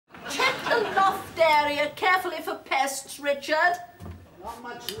area carefully for pests, Richard. Not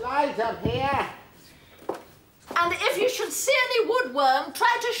much light up here. And if you should see any woodworm,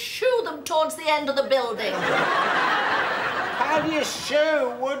 try to shoo them towards the end of the building. How do you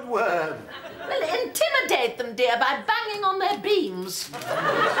shoo woodworm? Well, intimidate them, dear, by banging on their beams.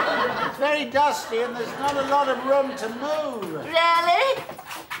 It's very dusty and there's not a lot of room to move. Really?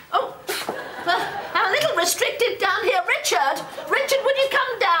 Oh, well, I'm a little restricted down here. Richard, would you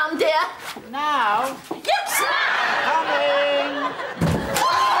come down, dear? Now? Yes! Coming!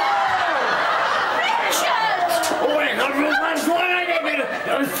 Richard! Oh, I got romance one,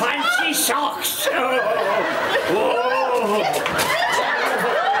 those fancy socks.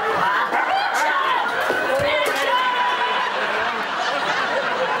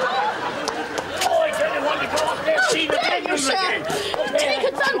 Take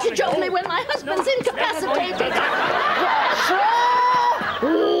advantage of me when my husband's incapacitated.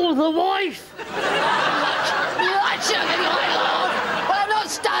 Oh, the wife! Well, I'm not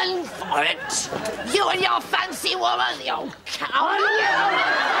standing for it. You and your fancy woman, you cow.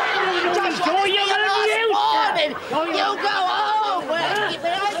 You go home.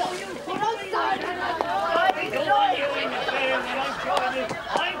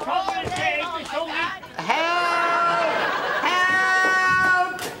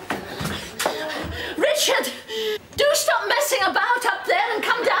 Richard, do stop messing about up there and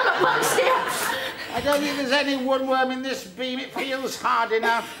come down at once, dear. I don't think there's any woodworm in this beam. It feels hard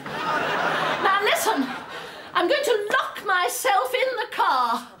enough. Now listen, I'm going to lock myself in the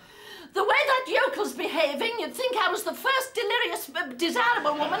car. The way that yokel's behaving, you'd think I was the first delirious,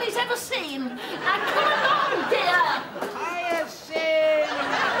 desirable woman he's ever seen. Now come along, dear. Hyacinth!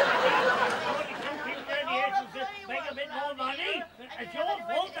 Make a bit more money. It's your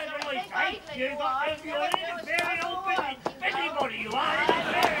fault, that's what I say. You've got you're interfering open. Anybody you are,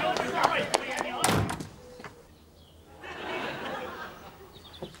 interfering open.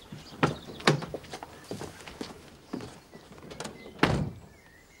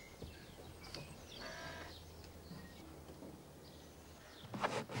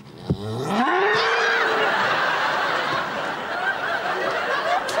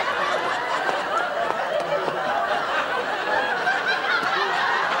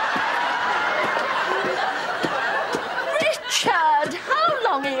 Richard, how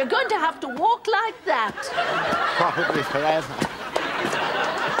long are you going to have to walk like that? Probably forever.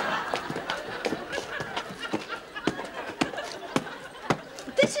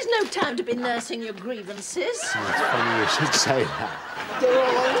 This is no time to be nursing your grievances. It's funny you should say that. Do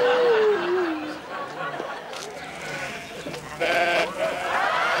all